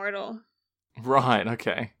armies immortal. Right,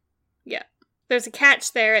 okay. Yeah. There's a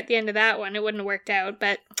catch there at the end of that one. It wouldn't have worked out,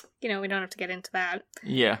 but, we don't have to get into that.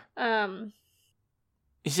 Yeah.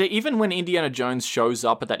 You see, even when Indiana Jones shows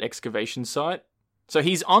up at that excavation site, so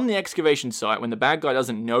he's on the excavation site when the bad guy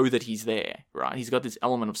doesn't know that he's there, right? He's got this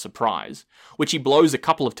element of surprise, which he blows a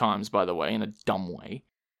couple of times, by the way, in a dumb way.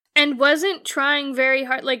 And wasn't trying very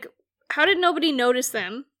hard. Like, how did nobody notice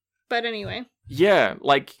them? But anyway. Yeah,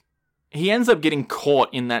 like, he ends up getting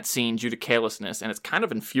caught in that scene due to carelessness, and it's kind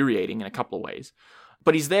of infuriating in a couple of ways.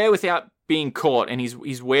 But he's there without being caught, and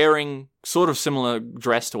he's wearing sort of similar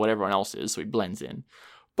dress to what everyone else is, so he blends in.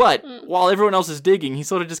 But while everyone else is digging, he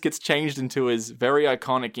sort of just gets changed into his very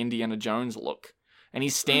iconic Indiana Jones look. And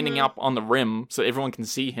he's standing up on the rim so everyone can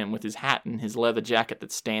see him with his hat and his leather jacket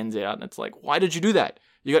that stands out. And it's like, why did you do that?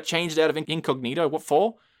 You got changed out of incognito? What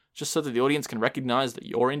for? Just so that the audience can recognize that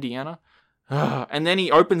you're Indiana? And then he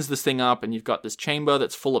opens this thing up, and you've got this chamber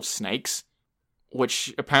that's full of snakes,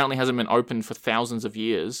 which apparently hasn't been opened for thousands of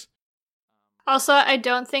years. Also, I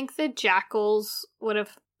don't think the jackals would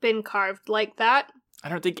have been carved like that. I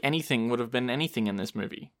don't think anything would have been anything in this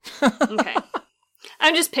movie. Okay.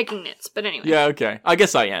 I'm just picking nits, but anyway. Yeah, okay. I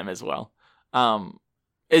guess I am as well.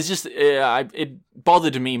 It's just, it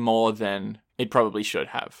bothered me more than it probably should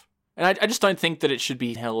have. And I just don't think that it should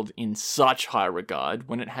be held in such high regard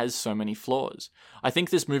when it has so many flaws. I think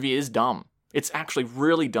this movie is dumb. It's actually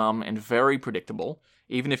really dumb and very predictable,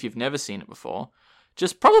 even if you've never seen it before.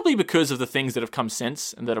 Just probably because of the things that have come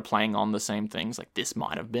since and that are playing on the same things. Like, this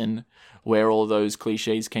might have been where all those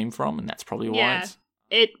cliches came from, and that's probably why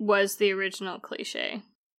it was the original cliche.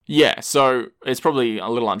 Yeah, so it's probably a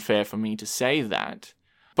little unfair for me to say that.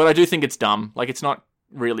 But I do think it's dumb. Like, it's not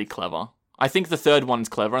really clever. I think the third one's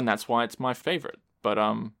clever, and that's why it's my favorite. But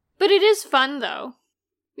it is fun, though.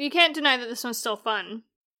 You can't deny that this one's still fun.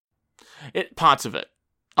 Parts of it.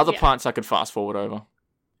 Other parts I could fast forward over.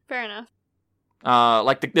 Fair enough.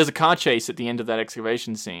 There's a car chase at the end of that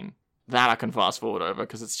excavation scene. That I can fast forward over,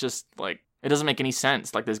 because it's just, like, it doesn't make any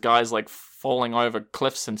sense. Like, there's guys, like, falling over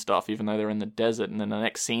cliffs and stuff, even though they're in the desert, and then the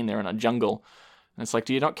next scene they're in a jungle. And it's like,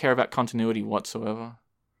 do you not care about continuity whatsoever?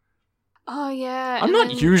 Oh, yeah. I'm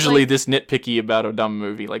not usually this nitpicky about a dumb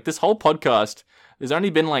movie. Like, this whole podcast, there's only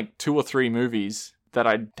been, like, 2 or 3 movies that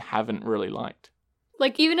I haven't really liked.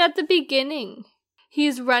 Like, even at the beginning,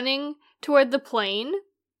 he's running toward the plane,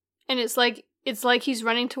 and it's like he's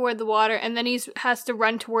running toward the water, and then he has to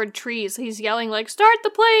run toward trees. He's yelling, like, start the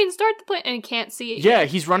plane, and he can't see it Yeah, yet.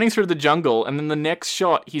 He's running through the jungle, and then the next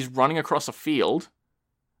shot, he's running across a field,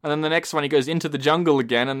 and then the next one, he goes into the jungle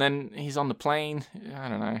again, and then he's on the plane. I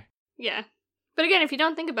don't know. Yeah. But again, if you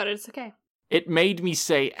don't think about it, it's okay. It made me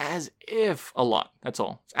say as if a lot. That's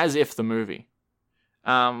all. It's as if the movie.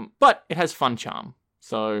 But it has fun charm.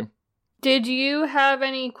 So, did you have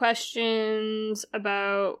any questions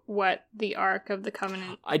about what the Ark of the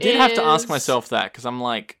Covenant I did have to ask myself that, because I'm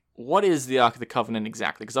like, what is the Ark of the Covenant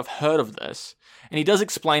exactly? Because I've heard of this. And he does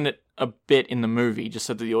explain it a bit in the movie, just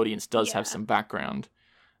so that the audience does have some background.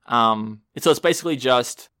 So it's basically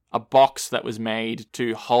just a box that was made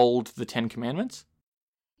to hold the 10 Commandments?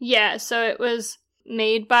 Yeah, so it was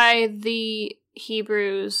made by the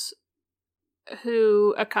Hebrews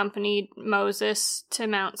who accompanied Moses to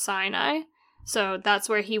Mount Sinai. So that's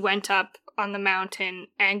where he went up on the mountain,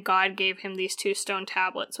 and God gave him these 2 stone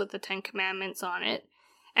tablets with the 10 Commandments on it.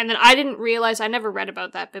 And then I didn't realize, I never read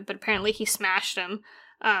about that bit, but apparently he smashed them.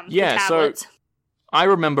 Yeah, the tablets. So I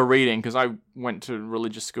remember reading, because I went to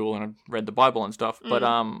religious school and I read the Bible and stuff, but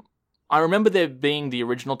I remember there being the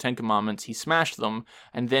original 10 Commandments, he smashed them,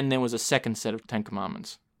 and then there was a second set of 10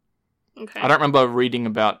 Commandments. Okay. I don't remember reading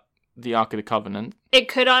about the Ark of the Covenant. It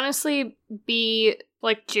could honestly be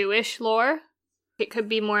like Jewish lore. It could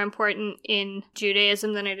be more important in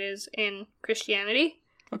Judaism than it is in Christianity.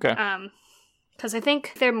 Okay. Because I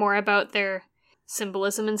think they're more about their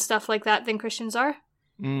symbolism and stuff like that than Christians are,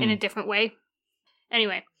 in a different way.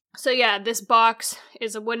 Anyway, so yeah, this box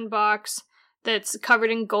is a wooden box that's covered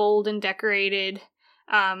in gold and decorated,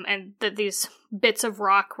 and that these bits of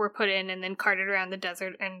rock were put in and then carted around the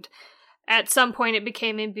desert, and at some point it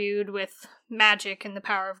became imbued with magic and the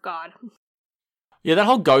power of God. Yeah, that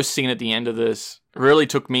whole ghost scene at the end of this really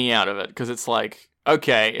took me out of it, because it's like,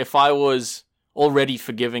 okay, if I was already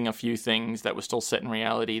forgiving a few things that were still set in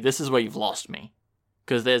reality, this is where you've lost me.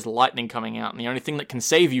 Because there's lightning coming out, and the only thing that can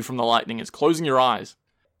save you from the lightning is closing your eyes.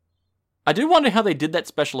 I do wonder how they did that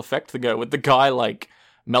special effect ago, with the guy, like,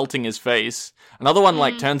 melting his face. Another one,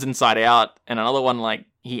 like, turns inside out, and another one, like,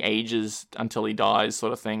 he ages until he dies,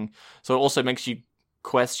 sort of thing. So it also makes you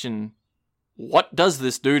question, what does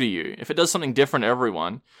this do to you? If it does something different to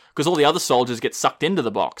everyone, because all the other soldiers get sucked into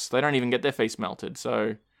the box. They don't even get their face melted,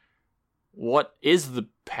 so what is the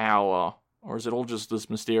power? Or is it all just this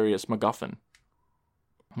mysterious MacGuffin?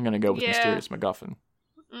 I'm going to go with mysterious MacGuffin.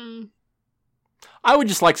 I would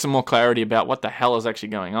just like some more clarity about what the hell is actually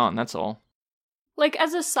going on, that's all. Like,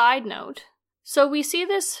 as a side note, so we see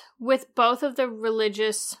this with both of the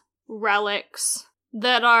religious relics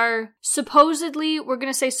that are supposedly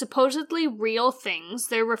real things.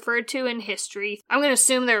 They're referred to in history. I'm going to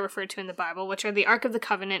assume they're referred to in the Bible, which are the Ark of the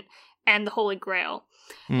Covenant and the Holy Grail.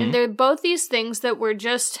 And they're both these things that were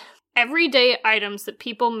just everyday items that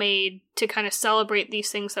people made to kind of celebrate these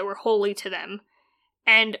things that were holy to them.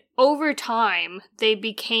 And over time, they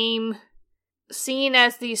became seen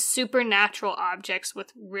as these supernatural objects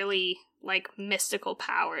with really, like, mystical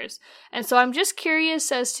powers. And so I'm just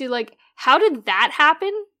curious as to, like, how did that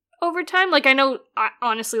happen over time? Like, I know,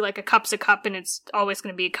 honestly, like, a cup's a cup and it's always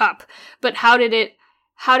going to be a cup. But how did it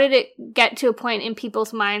get to a point in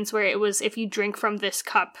people's minds where it was, if you drink from this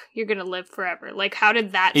cup, you're going to live forever? Like, how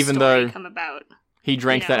did that story come about? He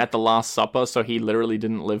drank that at the Last Supper, so he literally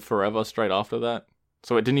didn't live forever straight after that.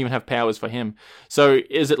 So it didn't even have powers for him. So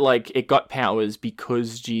is it like it got powers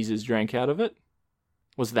because Jesus drank out of it?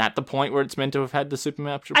 Was that the point where it's meant to have had the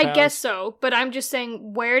supernatural powers? I guess so, but I'm just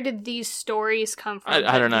saying, where did these stories come from?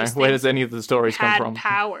 I don't know. Where does any of the stories come from?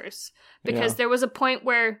 Powers. Because there was a point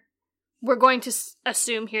where we're going to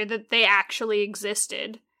assume here that they actually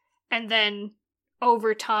existed. And then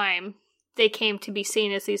over time, they came to be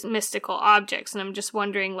seen as these mystical objects. And I'm just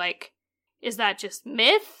wondering, like, is that just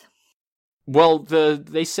myth? Well,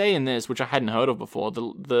 they say in this, which I hadn't heard of before,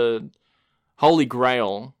 the Holy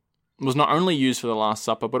Grail was not only used for the Last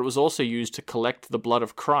Supper, but it was also used to collect the blood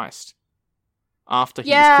of Christ after he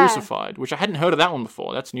was crucified, which I hadn't heard of that one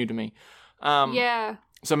before. That's new to me.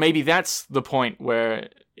 So maybe that's the point where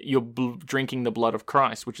you're drinking the blood of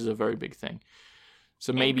Christ, which is a very big thing.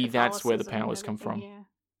 So maybe that's where the powers come from. Yeah.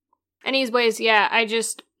 Anyways,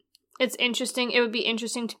 it's interesting. It would be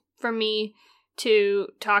interesting for me to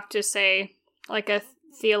talk to, say, like a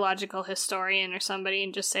theological historian or somebody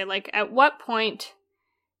and just say, like, at what point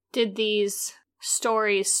did these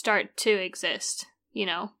stories start to exist, you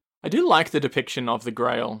know? I do like the depiction of the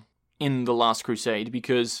Grail in The Last Crusade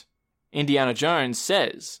because Indiana Jones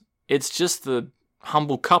says it's just the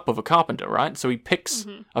humble cup of a carpenter, right? So he picks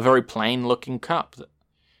a very plain-looking cup.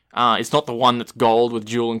 It's not the one that's gold with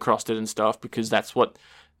jewel encrusted and stuff, because that's what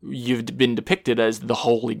you've been depicted as the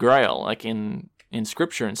Holy Grail, like in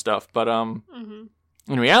scripture and stuff. But in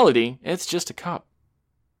reality, it's just a cup.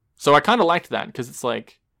 So I kind of liked that, because it's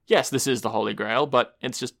like, yes, this is the Holy Grail, but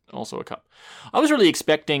it's just also a cup. I was really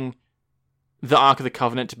expecting the Ark of the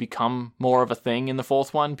Covenant to become more of a thing in the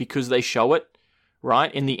fourth one, because they show it,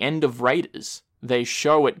 right? In the end of Raiders, they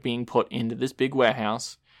show it being put into this big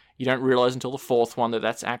warehouse. You don't realize until the fourth one that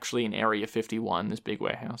that's actually in Area 51, this big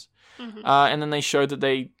warehouse. And then they showed that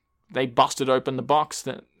they busted open the box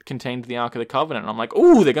that contained the Ark of the Covenant. And I'm like,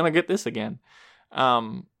 ooh, they're going to get this again.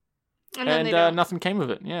 And nothing came of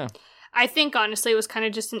it, yeah. I think, honestly, it was kind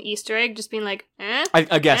of just an Easter egg, just being like,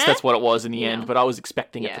 I guess that's what it was in the end, but I was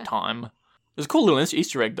expecting at the time. It was a cool little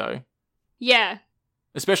Easter egg, though. Yeah.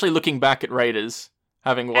 Especially looking back at Raiders,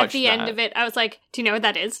 having watched at the end of it, I was like, do you know what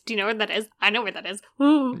that is? Do you know what that is? I know where that is.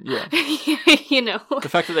 Ooh. Yeah. You know. The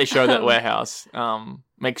fact that they show that warehouse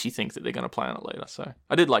makes you think that they're going to play on it later, so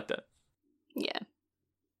I did like that. Yeah. I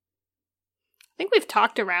think we've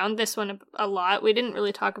talked around this one a lot. We didn't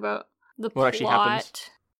really talk about the plot. What actually happens?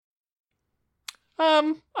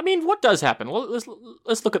 I mean, what does happen? Well,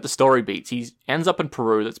 let's look at the story beats. He ends up in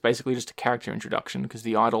Peru. That's basically just a character introduction because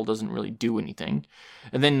the idol doesn't really do anything.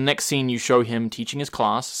 And then next scene, you show him teaching his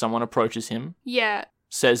class. Someone approaches him. Yeah.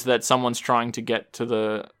 Says that someone's trying to get to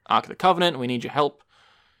the Ark of the Covenant. We need your help.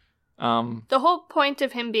 The whole point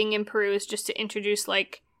of him being in Peru is just to introduce,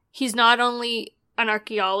 like, he's not only an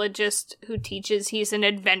archaeologist who teaches, he's an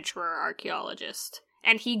adventurer archaeologist.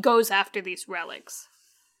 And he goes after these relics.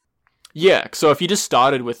 Yeah, so if you just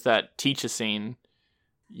started with that teacher scene,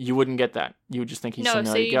 you wouldn't get that. You would just think he's some nerdy guy,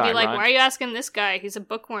 right? No, so you'd be like, why are you asking this guy? He's a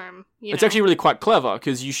bookworm. It's actually really quite clever,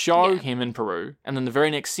 because you show him in Peru, and then the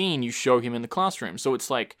very next scene, you show him in the classroom. So it's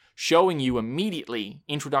like showing you immediately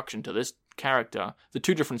introduction to this character, the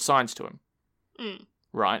two different sides to him.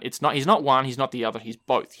 Right? He's not one, he's not the other, he's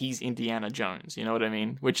both. He's Indiana Jones, you know what I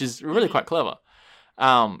mean? Which is really quite clever.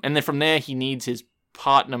 And then from there, he needs his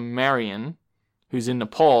partner, Marion, who's in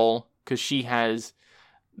Nepal, because she has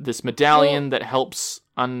this medallion that helps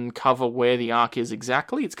uncover where the Ark is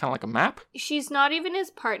exactly. It's kind of like a map. She's not even his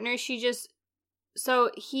partner.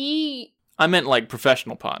 I meant like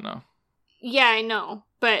professional partner. Yeah, I know.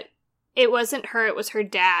 But it wasn't her, it was her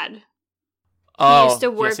dad. He used to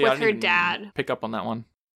work with her dad. Pick up on that one.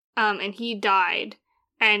 And he died.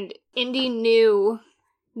 And Indy knew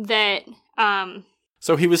that...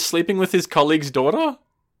 So he was sleeping with his colleague's daughter?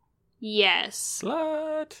 Yes.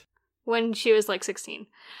 Slut. When she was like 16.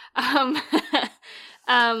 Hey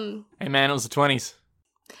man, it was the 20s.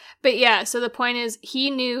 But yeah, so the point is, he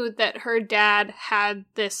knew that her dad had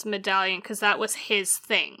this medallion because that was his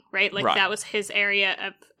thing, right? Like, that was his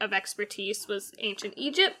area of expertise, was ancient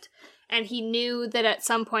Egypt. and he knew that at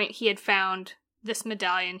some point he had found this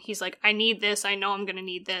medallion. He's like, I need this. I know I'm going to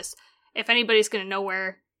need this. If anybody's going to know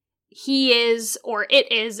where he is or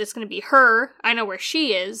it is, it's going to be her. I know where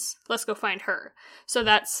she is. Let's go find her. So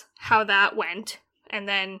that's how that went. And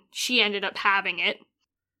then she ended up having it.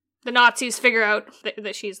 The Nazis figure out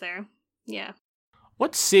that she's there. Yeah.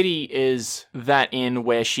 What city is that in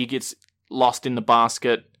where she gets lost in the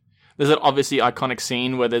basket? There's an obviously iconic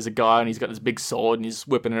scene where there's a guy and he's got this big sword and he's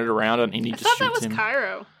whipping it around and he just shoots him. I thought that was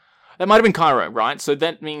Cairo. That might have been Cairo, right? So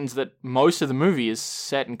that means that most of the movie is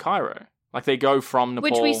set in Cairo. Like they go from Nepal.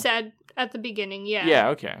 Which we said at the beginning, yeah. Yeah,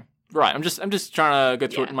 okay. Right, I'm just trying to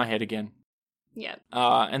go through it in my head again. Yeah.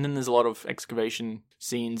 And then there's a lot of excavation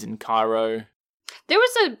scenes in Cairo. There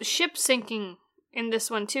was a ship sinking in this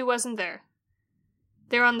one too, wasn't there?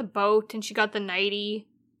 They were on the boat and she got the nightie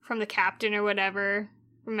from the captain or whatever.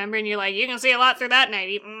 Remember? And you're like, you can see a lot through that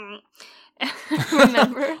nightie.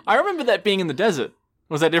 Remember? I remember that being in the desert.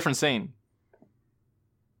 Was that a different scene?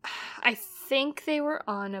 I think they were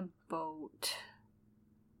on a boat.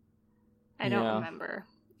 I don't remember.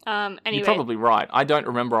 Anyway. You're probably right. I don't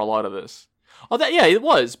remember a lot of this. Oh, it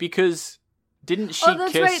was, because didn't she kiss... Oh,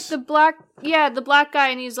 that's right. The black guy,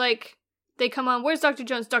 and he's like, they come on, where's Dr.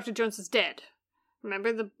 Jones? Dr. Jones is dead.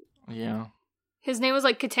 Remember Yeah. His name was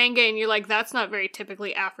like Katanga, and you're like, that's not very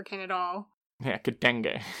typically African at all. Yeah,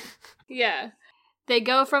 Katanga. Yeah. They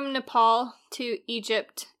go from Nepal to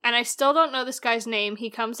Egypt, and I still don't know this guy's name. He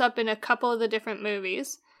comes up in a couple of the different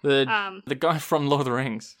movies. The guy from Lord of the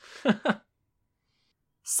Rings.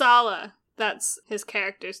 Sala, that's his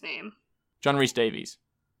character's name. John Rhys Davies.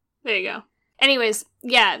 There you go. Anyways,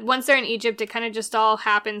 yeah, once they're in Egypt, it kind of just all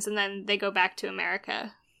happens, and then they go back to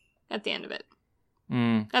America at the end of it.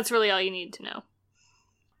 That's really all you need to know.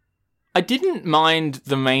 I didn't mind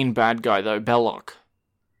the main bad guy, though, Belloc.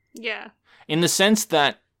 Yeah. In the sense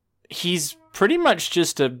that he's pretty much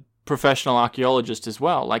just a professional archaeologist as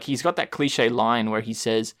well. Like, he's got that cliche line where he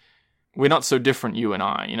says, we're not so different, you and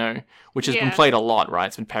I, you know? Which has been played a lot, right?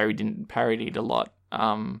 It's been parodied a lot.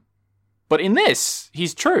 But in this,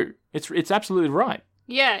 he's true. It's absolutely right.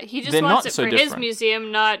 Yeah, he just wants it for his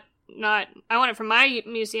museum, not I want it for my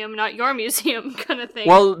museum, not your museum kind of thing.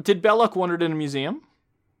 Well, did Belloc want it in a museum?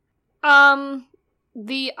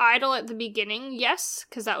 The idol at the beginning, yes,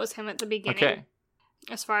 because that was him at the beginning. Okay.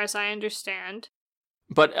 As far as I understand.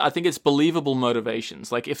 But I think it's believable motivations.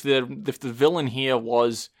 Like, if the villain here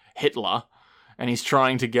was Hitler, and he's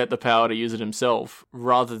trying to get the power to use it himself,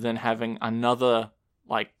 rather than having another,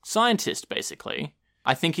 like, scientist, basically,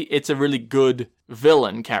 I think it's a really good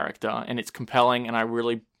villain character, and it's compelling,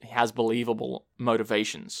 and has believable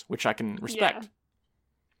motivations, which I can respect. Yeah.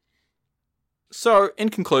 So, in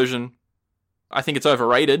conclusion, I think it's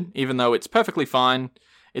overrated, even though it's perfectly fine.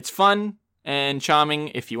 It's fun and charming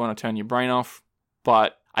if you want to turn your brain off,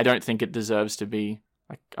 but I don't think it deserves to be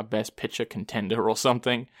like a Best Picture contender or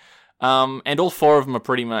something. And all four of them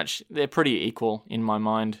are they're pretty equal in my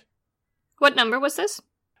mind. What number was this?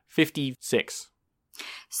 56.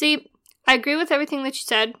 See, I agree with everything that you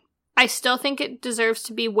said. I still think it deserves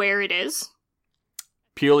to be where it is.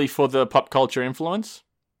 Purely for the pop culture influence?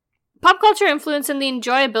 Pop culture influence and the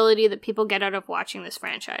enjoyability that people get out of watching this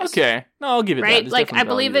franchise. Okay. No, I'll give it right? that. Like, I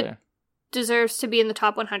believe it deserves to be in the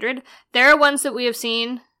top 100. There are ones that we have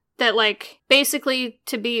seen that, like, basically,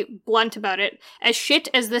 to be blunt about it, as shit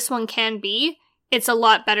as this one can be, it's a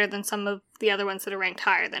lot better than some of the other ones that are ranked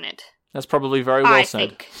higher than it. That's probably very well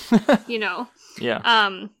said. I think. You know? Yeah.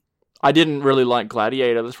 I didn't really like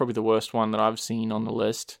Gladiator. That's probably the worst one that I've seen on the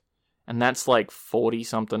list. And that's like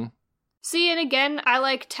 40-something. See, and again, I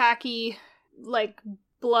like tacky, like,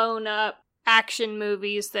 blown-up action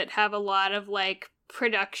movies that have a lot of, like,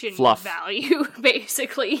 production fluff value,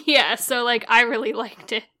 basically. Yeah, so, like, I really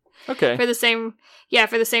liked it. Okay. For the same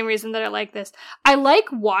reason that I like this. I like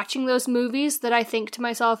watching those movies that I think to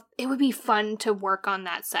myself, it would be fun to work on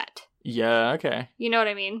that set. Yeah, okay. You know what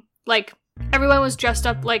I mean? Like, everyone was dressed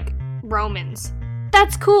up like Romans.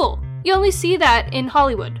 That's cool. You only see that in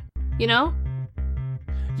Hollywood, you know?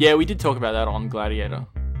 Yeah, we did talk about that on Gladiator.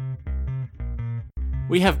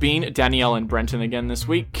 We have been Danielle and Brenton again this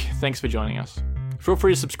week. Thanks for joining us. Feel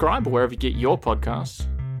free to subscribe wherever you get your podcasts.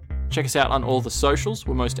 Check us out on all the socials.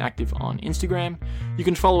 We're most active on Instagram. You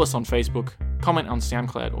can follow us on Facebook, comment on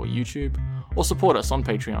SoundCloud or YouTube, or support us on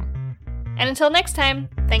Patreon. And until next time,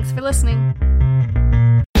 thanks for listening.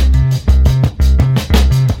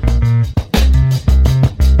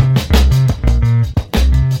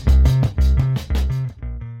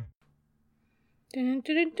 Dun,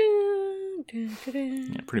 dun, dun, dun,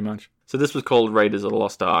 Yeah, pretty much. So this was called Raiders of the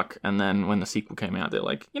Lost Ark, and then when the sequel came out, they're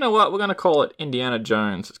like, you know what, we're going to call it Indiana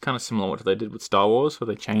Jones. It's kind of similar to what they did with Star Wars, where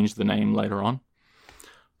they changed the name later on.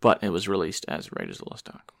 But it was released as Raiders of the Lost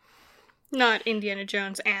Ark. Not Indiana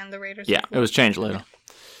Jones and the Raiders. Yeah, it was changed later.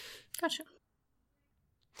 Gotcha.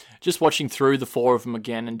 Just watching through the four of them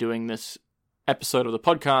again and doing this episode of the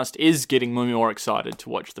podcast is getting me more excited to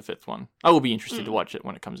watch the fifth one. I will be interested to watch it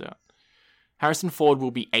when it comes out. Harrison Ford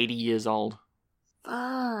will be 80 years old.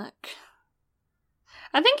 Fuck.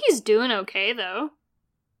 I think he's doing okay, though.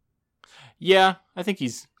 Yeah, I think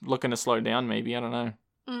he's looking to slow down, maybe. I don't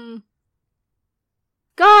know.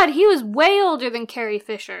 God, he was way older than Carrie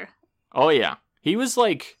Fisher. Oh, yeah. He was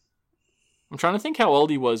like... I'm trying to think how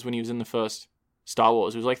old he was when he was in the first Star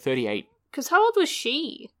Wars. He was like 38. Because how old was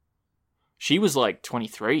she? She was like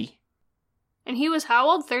 23. And he was how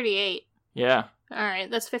old? 38. Yeah.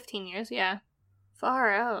 Alright, that's 15 years, yeah.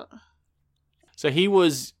 Far out. So he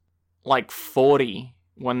was like 40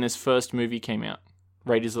 when this first movie came out.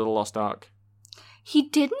 Raiders of the Lost Ark. He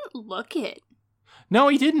didn't look it. No,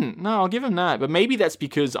 he didn't. No, I'll give him that. But maybe that's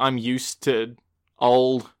because I'm used to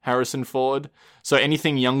old Harrison Ford. So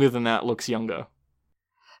anything younger than that looks younger.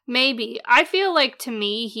 Maybe. I feel like to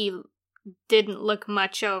me he didn't look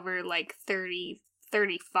much over like 30,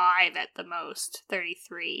 35 at the most.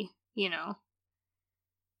 33, you know.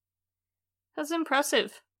 That's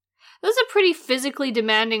impressive. That's a pretty physically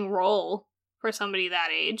demanding role for somebody that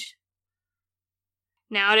age.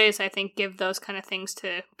 Nowadays, I think give those kind of things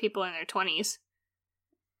to people in their 20s.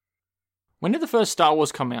 When did the first Star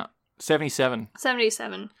Wars come out? 77.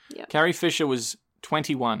 77, yeah. Carrie Fisher was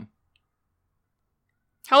 21.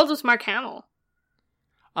 How old was Mark Hamill?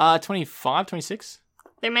 25, 26?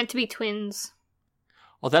 They're meant to be twins.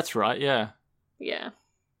 Oh, that's right, yeah. Yeah.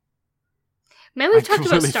 Man, we've talked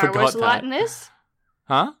about completely Star Wars forgot a lot that. in this.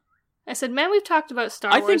 Huh? I said, man, we've talked about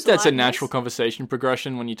Star Wars I think that's a a lot natural in this. conversation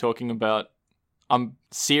progression when you're talking about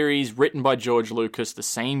series written by George Lucas the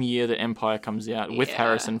same year that Empire comes out with Yeah.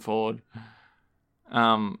 Harrison Ford.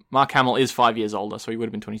 Mark Hamill is 5 years older, so he would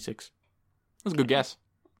have been 26. That's a good guess.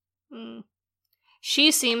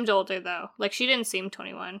 She seemed older, though. Like, she didn't seem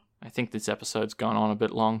 21. I think this episode's gone on a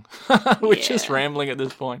bit long. We're just Yeah. rambling at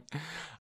this point.